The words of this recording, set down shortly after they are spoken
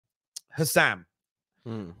Hassam,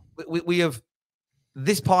 we have,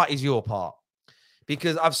 this part is your part,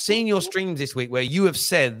 because I've seen your streams this week where you have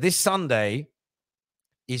said this Sunday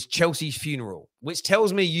is Chelsea's funeral, which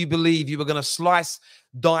tells me you believe you were going to slice,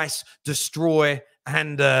 dice, destroy,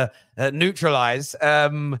 and neutralize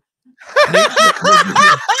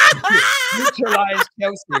neutralize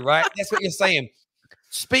Chelsea, right? That's what you're saying.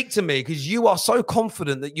 Speak to me, because you are so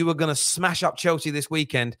confident that you were going to smash up Chelsea this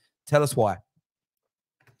weekend. Tell us why.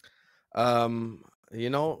 You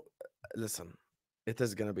know, listen, it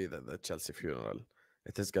is going to be the Chelsea funeral.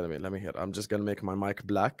 It is going to be, let me hear. I'm just going to make my mic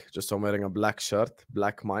black, just so I'm wearing a black shirt,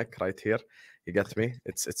 black mic right here. You get me?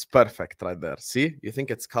 It's perfect right there. See, you think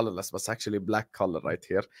it's colorless, but it's actually black color right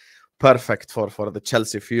here. Perfect for the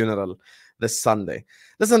Chelsea funeral this Sunday.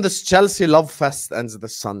 Listen, this Chelsea love fest ends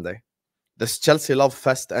this Sunday. This Chelsea love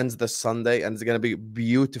fest ends this Sunday, and it's going to be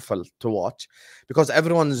beautiful to watch, because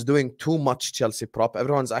everyone's doing too much Chelsea prop.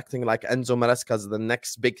 Everyone's acting like Enzo Maresca's the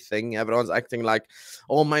next big thing. Everyone's acting like,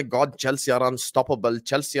 oh my God, Chelsea are unstoppable.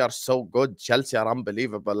 Chelsea are so good. Chelsea are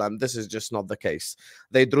unbelievable. And this is just not the case.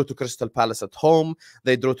 They drew to Crystal Palace at home.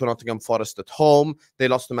 They drew to Nottingham Forest at home. They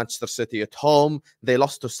lost to Manchester City at home. They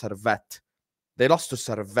lost to Servette.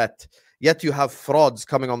 Yet you have frauds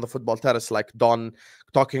coming on the Football Terrace like Don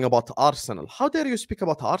talking about Arsenal. How dare you speak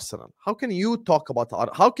about Arsenal? How can you talk about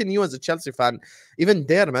how can you as a Chelsea fan even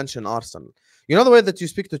dare mention Arsenal? You know, the way that you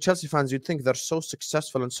speak to Chelsea fans, you'd think they're so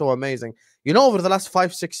successful and so amazing. You know, over the last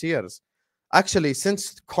 5-6 years, actually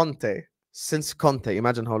since Conte,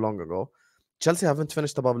 imagine how long ago, Chelsea haven't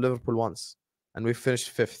finished above Liverpool once. And we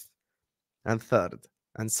finished 5th and 3rd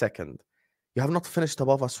and 2nd. You have not finished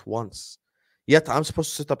above us once. Yet I'm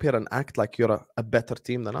supposed to sit up here and act like you're a better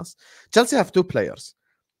team than us. Chelsea have 2 players.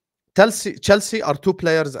 Chelsea are 2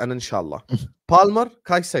 players, and inshallah, Palmer,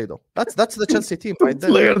 Caicedo. That's the Chelsea team right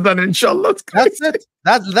there. Player than inshallah. That's it.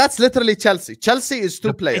 That's literally Chelsea. Chelsea is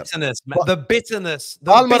 2 players. The bitterness.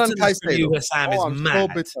 Palmer and Caicedo. Sam is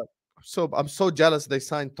mad. So bitter. I'm so jealous they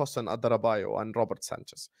signed Tosin Adarabioyo and Robert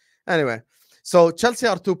Sanchez. Anyway, so Chelsea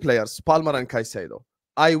are 2 players, Palmer and Caicedo.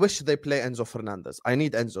 I wish they play Enzo Fernandez. I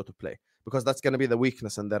need Enzo to play, because that's going to be the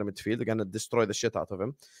weakness in their midfield. They're going to destroy the shit out of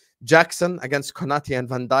him. Jackson against Konate and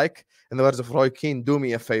Van Dijk. In the words of Roy Keane, do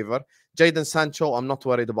me a favor. Jadon Sancho, I'm not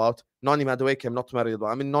worried about. Noni Madueke, I'm not worried about.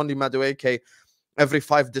 I mean, Noni Madueke, every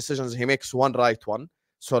 5 decisions, he makes 1 right one.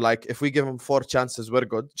 So, like, if we give him 4 chances, we're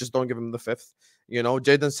good. Just don't give him the 5th. You know,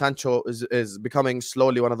 Jadon Sancho is becoming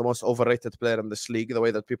slowly one of the most overrated players in this league, the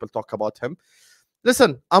way that people talk about him.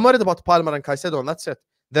 Listen, I'm worried about Palmer and Caicedo, and that's it.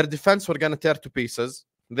 Their defense, we're going to tear to pieces.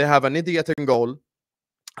 They have an idiot in goal.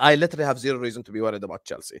 I literally have 0 reason to be worried about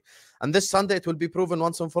Chelsea. And this Sunday, it will be proven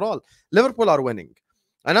once and for all. Liverpool are winning.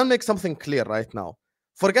 And I'll make something clear right now.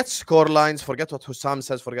 Forget score lines, forget what Hussam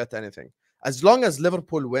says, forget anything. As long as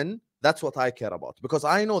Liverpool win, that's what I care about. Because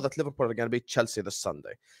I know that Liverpool are going to beat Chelsea this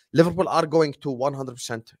Sunday. Liverpool are going to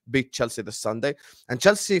 100% beat Chelsea this Sunday. And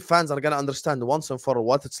Chelsea fans are going to understand once and for all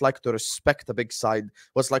what it's like to respect a big side,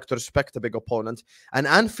 what it's like to respect a big opponent. And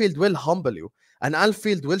Anfield will humble you. And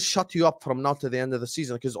Anfield will shut you up from now to the end of the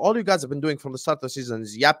season, because all you guys have been doing from the start of the season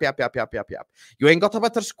is yap. You ain't got a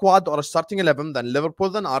better squad or a starting 11 than Liverpool,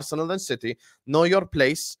 than Arsenal, than City. Know your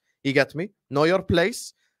place. You get me? Know your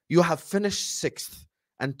place. You have finished 6th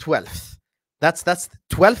and 12th. That's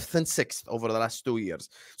 12th and 6th over the last 2 years.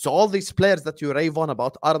 So all these players that you rave on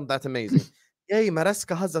about aren't that amazing. Yay,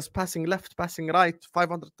 Maresca has us passing left, passing right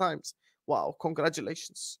 500 times. Wow,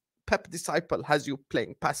 congratulations. Pep Disciple has you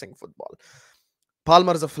passing football.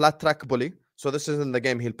 Palmer is a flat track bully, so this isn't the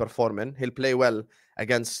game he'll perform in. He'll play well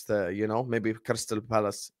against, you know, maybe Crystal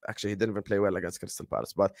Palace. Actually, he didn't even play well against Crystal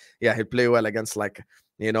Palace, but yeah, he'll play well against, like,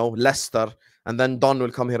 you know, Leicester. And then Don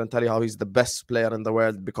will come here and tell you how he's the best player in the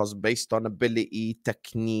world because based on ability,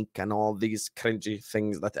 technique, and all these cringy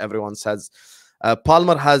things that everyone says.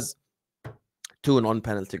 Palmer has 2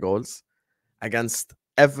 non-penalty goals against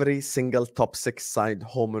every single top 6 side,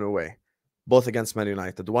 home and away. Both against Man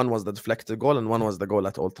United. One was the deflected goal and one was the goal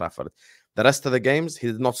at Old Trafford. The rest of the games, he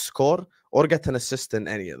did not score or get an assist in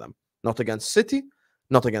any of them. Not against City,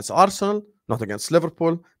 not against Arsenal, not against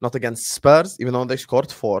Liverpool, not against Spurs, even though they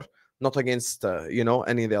scored 4. Not against, you know,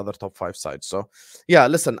 any of the other top 5 sides. So, yeah,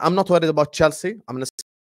 listen, I'm not worried about Chelsea. I'm going to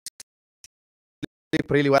sleep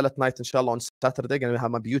really well at night, inshallah, on Saturday. Going to have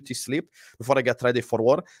my beauty sleep before I get ready for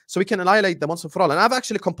war. So we can annihilate them once and for all. And I've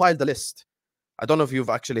actually compiled the list. I don't know if you've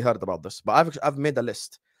actually heard about this, but I've made a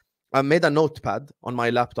list. I've made a notepad on my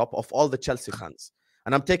laptop of all the Chelsea fans.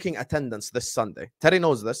 And I'm taking attendance this Sunday. Terry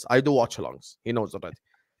knows this. I do watch-alongs. He knows already.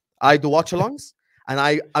 I do watch-alongs. And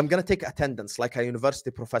I'm going to take attendance like a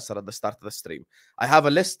university professor at the start of the stream. I have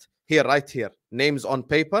a list here, right here, names on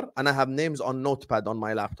paper, and I have names on notepad on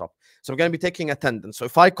my laptop. So I'm going to be taking attendance. So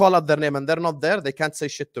if I call out their name and they're not there, they can't say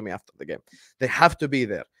shit to me after the game. They have to be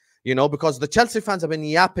there, you know, because the Chelsea fans have been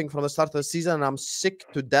yapping from the start of the season, and I'm sick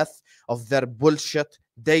to death of their bullshit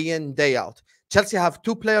day in, day out. Chelsea have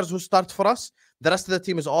 2 players who start for us. The rest of the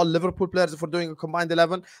team is all Liverpool players if we're doing a combined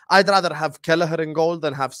 11. I'd rather have Kelleher in goal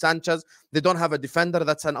than have Sanchez. They don't have a defender.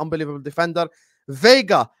 That's an unbelievable defender.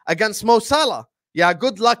 Vega against Mo Salah. Yeah,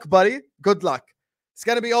 good luck, buddy. Good luck. It's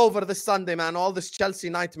going to be over this Sunday, man. All this Chelsea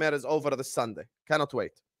nightmare is over this Sunday. Cannot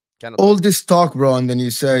wait. All this talk, bro, and then you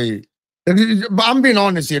say... But I'm being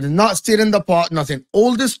honest here. Not steering the pot, nothing.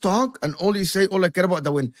 All this talk, and all you say, all I care about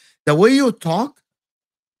the win. The way you talk,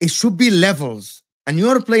 it should be levels. And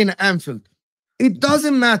you're playing at Anfield. It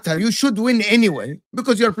doesn't matter. You should win anyway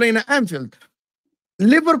because you're playing at Anfield.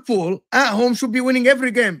 Liverpool at home should be winning every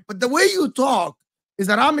game. But the way you talk is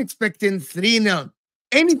that I'm expecting 3-0.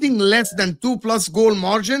 Anything less than 2+ goal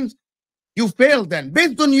margins, you fail then.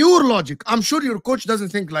 Based on your logic. I'm sure your coach doesn't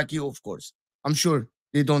think like you, of course. I'm sure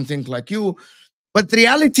they don't think like you. But the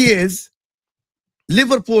reality is,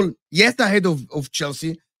 Liverpool, yes, ahead of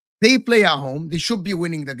Chelsea. They play at home. They should be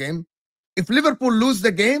winning the game. If Liverpool lose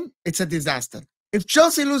the game, it's a disaster. If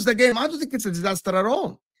Chelsea lose the game, I don't think it's a disaster at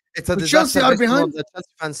all. It's a disaster. Chelsea are behind. The Chelsea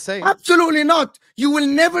fans say. Absolutely not. You will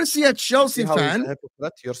never see a Chelsea fan.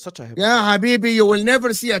 You're such a hypocrite. Yeah, Habibi, you will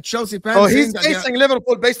never see a Chelsea fan. Oh, he's basing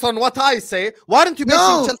Liverpool based on what I say. Why don't you base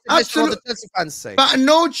Chelsea based on what the Chelsea fans say? But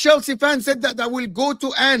no Chelsea fan said that will go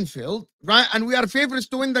to Anfield, right? And we are favorites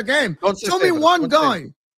to win the game. Show me one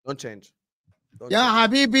guy. Don't change. Yeah,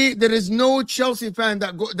 Habibi, there is no Chelsea fan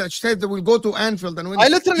that said they will go to Anfield and win. I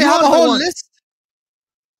literally have a whole list.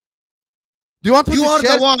 Do you want to? You are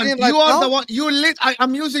the one. You are the one.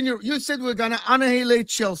 I'm using your. You said we're gonna annihilate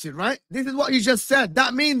Chelsea, right? This is what you just said.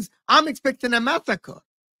 That means I'm expecting a massacre.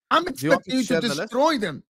 I'm expecting you to destroy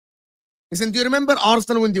them. Listen, do you remember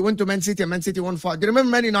Arsenal when they went to Man City and Man City won 5? Do you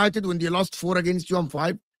remember Man United when they lost 4 against you on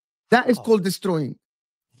 5? That is called destroying,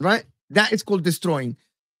 right? That is called destroying.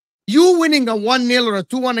 You winning a 1-0 or a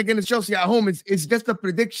 2-1 against Chelsea at home is just a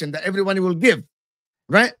prediction that everyone will give,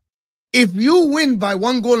 right? If you win by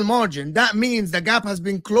 1 goal margin, that means the gap has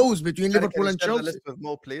been closed between Liverpool and Chelsea. The list with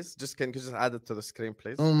Mo, please. Can you just add it to the screen,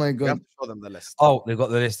 please? Oh my God! You have to show them the list. Oh, they've got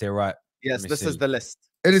the list here, right? Yes, this is the list.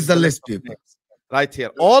 It is the list, people. Right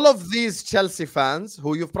here. All of these Chelsea fans,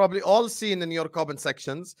 who you've probably all seen in your comment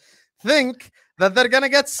sections, think that they're gonna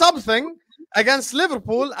get something against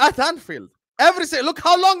Liverpool at Anfield. Look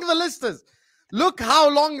how long the list is. Look how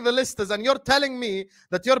long the list is, and you're telling me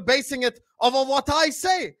that you're basing it off of what I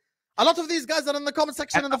say. A lot of these guys are in the comment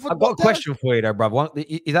section in the Football I've got a question for you, though, brother.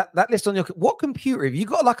 Is that list on your? What computer have you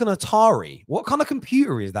got? Like an Atari? What kind of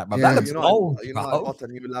computer is that, brother? Yeah, that looks old.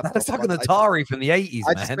 That's like an Atari from the 80s.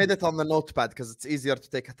 I just made it on the notepad because it's easier to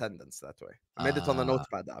take attendance that way. I made it on the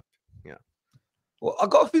notepad app. Yeah. Well, I've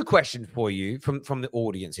got a few questions for you from the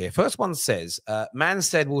audience here. First one says, man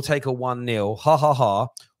said we'll take a 1-0. Ha ha ha.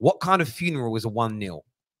 What kind of funeral is a 1-0?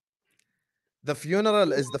 The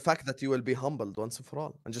funeral is the fact that you will be humbled once and for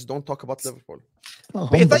all, and just don't talk about Liverpool.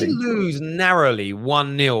 But if they lose narrowly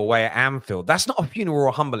 1-0 away at Anfield, that's not a funeral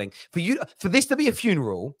or humbling. For this to be a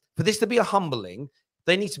funeral, for this to be a humbling,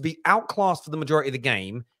 they need to be outclassed for the majority of the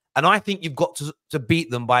game, and I think you've got to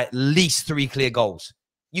beat them by at least 3 clear goals.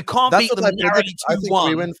 You can't beat them narrowly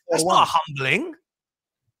 2-1. That's not humbling.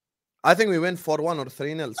 I think we win 4-1 or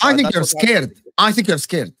 3-0. I think you're scared. I think you're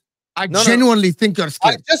scared. I genuinely think you're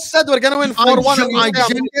scared. I just said we're going to win 4-1.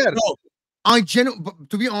 But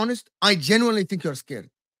to be honest, I genuinely think you're scared.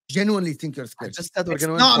 Genuinely think you're scared. I just said we're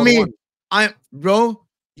going to win 4-1. Not me. Bro,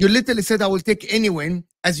 you literally said I will take any win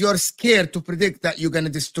as you're scared to predict that you're going to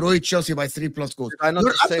destroy Chelsea by 3+ goals.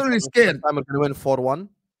 You're absolutely scared. I'm going to win 4-1.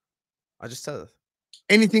 I just said it.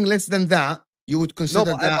 Anything less than that, you would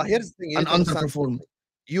consider that here's the thing, an underperformance.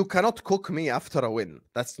 You cannot cook me after a win.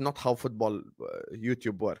 That's not how football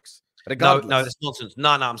YouTube works. No, that's nonsense. No,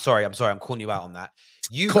 I'm sorry. I'm calling you out on that.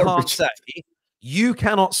 You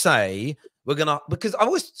cannot say we're gonna, because I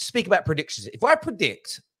always speak about predictions. If I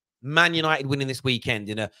predict Man United winning this weekend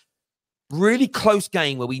in a really close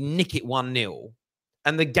game where we nick it 1-0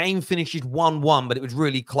 and the game finishes 1-1, but it was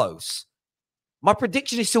really close, my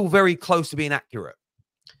prediction is still very close to being accurate.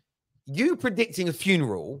 You predicting a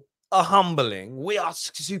funeral, a humbling, we are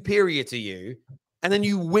superior to you, and then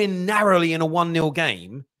you win narrowly in a 1-0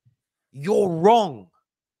 game, you're wrong.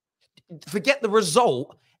 Forget the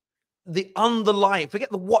result, the underlying, forget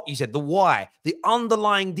the what you said, the why, the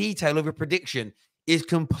underlying detail of your prediction is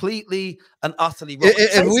completely and utterly wrong.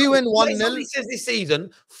 If we win 1-0, somebody says this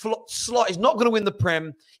season, Slot is not going to win the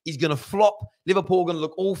Prem. He's going to flop. Liverpool are going to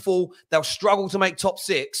look awful. They'll struggle to make top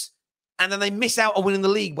 6. And then they miss out on winning the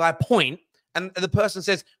league by a point. And the person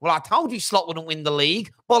says, well, I told you Slot wouldn't win the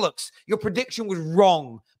league. Bollocks. Your prediction was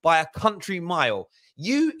wrong by a country mile.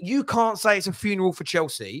 You can't say it's a funeral for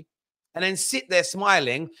Chelsea and then sit there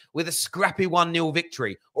smiling with a scrappy 1-0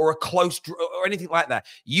 victory or a close draw or anything like that.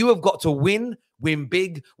 You have got to win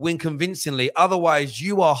big, win convincingly. Otherwise,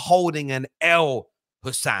 you are holding an L,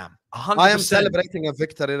 Hussam. 100%. I am celebrating a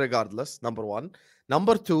victory regardless, number 1.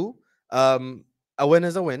 Number 2, a win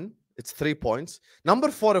is a win. It's 3 points. Number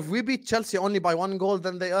 4, if we beat Chelsea only by 1 goal,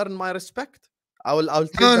 then they earn my respect. I'll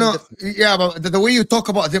treat them differently. Yeah, but the way you talk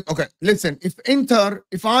about them, okay, listen, if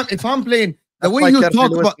I'm playing, the way you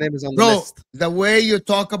talk about, bro, the way you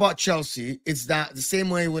talk about Chelsea is that the same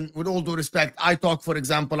way when, with all due respect, I talk, for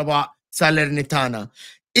example, about Salernitana.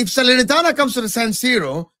 If Salernitana comes to the San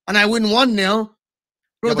Siro and I win 1-0,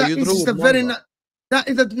 bro, that is just that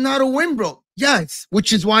is not a win, bro. Yes,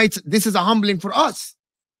 which is why this is a humbling for us,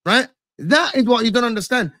 right? That is what you don't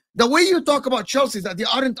understand. The way you talk about Chelsea is that they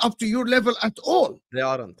aren't up to your level at all. They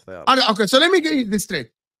aren't. They aren't. Okay, so let me get you this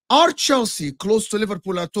straight. Are Chelsea close to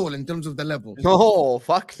Liverpool at all in terms of the level? No,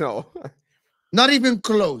 fuck no. Not even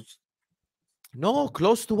close. No,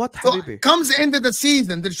 close to what, So Habibi? comes the end of the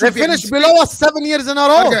season. They finished below us 7 years in a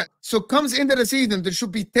row. Okay, so comes into the season, there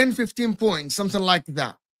should be 10, 15 points, something like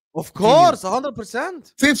that. Of course,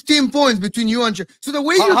 100%. 15 points between you and Chelsea. So the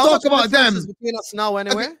way you talk about them is between us now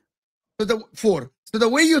anyway. Okay, so the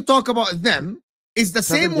way you talk about them is the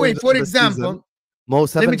same way, for example.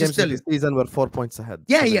 Most 7 games of the season were 4 points ahead.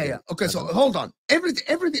 Yeah. Okay, so hold on.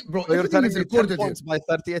 Everything, bro. So everything is recorded 10 points by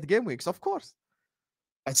 38 game weeks, of course.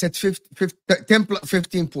 I said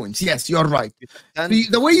 15 points. Yes, you're right.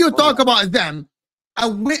 The way you talk about them, a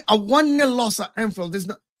 1-0 loss at Anfield is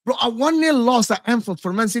not, bro. A 1-0 loss at Anfield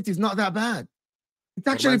for Man City is not that bad. It's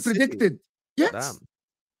actually predicted. Yes. Damn.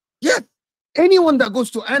 Yeah. Anyone that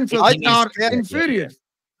goes to Anfield are inferior.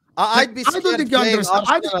 I'd be scared. I don't think you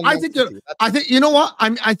understand. I think you know what?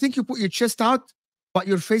 I think you put your chest out, but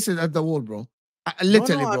your face is at the wall, bro.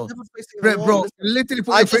 Literally, bro. Literally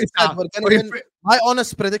put your face out. My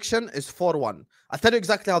honest prediction is 4-1. I'll tell you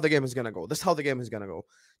exactly how the game is gonna go. This is how the game is gonna go.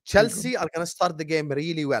 Chelsea are gonna start the game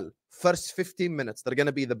really well. First 15 minutes, they're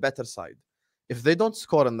gonna be the better side. If they don't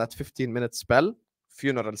score in that 15-minute spell,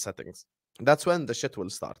 funeral settings. That's when the shit will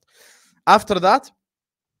start. After that,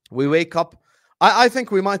 we wake up. I think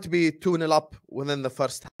we might be 2-0 up within the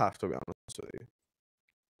first half, to be honest with you.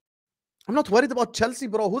 I'm not worried about Chelsea,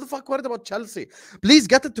 bro. Who the fuck worried about Chelsea? Please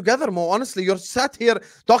get it together, Mo. Honestly, you're sat here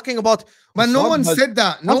talking about... But no one said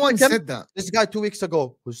that. No one said that. This guy 2 weeks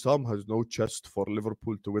ago, Hussam has no chest for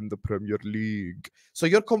Liverpool to win the Premier League. So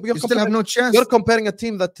you still have no chest. You're comparing a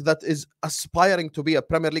team that is aspiring to be a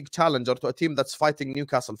Premier League challenger to a team that's fighting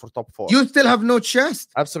Newcastle for top 4. You still have no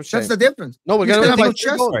chest. Have some shame. That's the difference. No, we're going to have no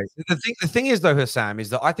chest. The thing is, though, Hussam,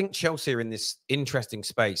 is that I think Chelsea are in this interesting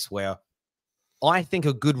space where I think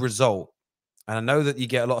a good result, and I know that you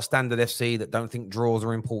get a lot of standard FC that don't think draws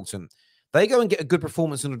are important. They go and get a good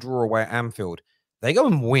performance in a draw away at Anfield. They go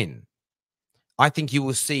and win. I think you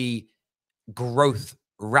will see growth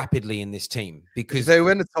rapidly in this team because if they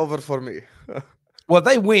win, it's over for me. Well,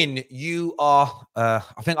 they win. You are. I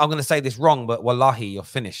think I'm going to say this wrong, but wallahi, you're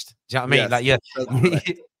finished. Do you know what I mean? Yes,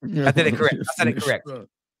 like, I did it correct. I said it correct.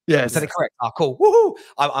 Yeah, I said it correct. Oh, cool. Woohoo!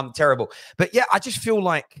 I'm terrible, but yeah, I just feel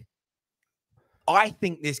like I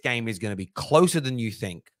think this game is going to be closer than you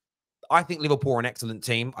think. I think Liverpool are an excellent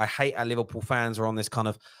team. I hate how Liverpool fans are on this kind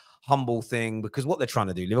of humble thing because what they're trying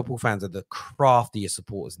to do, Liverpool fans are the craftiest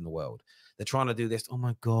supporters in the world. They're trying to do this. Oh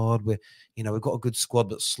my God, we've got a good squad,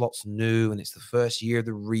 but Slot's new and it's the first year of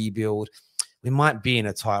the rebuild. We might be in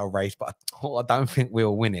a title race, but I don't think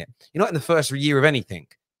we'll win it. You're not in the first year of anything.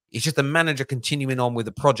 It's just a manager continuing on with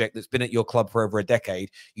a project that's been at your club for over a decade.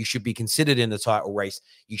 You should be considered in the title race.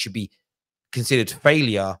 You should be considered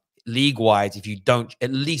failure league-wise if you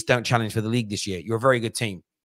at least don't challenge for the league this year. You're a very good team.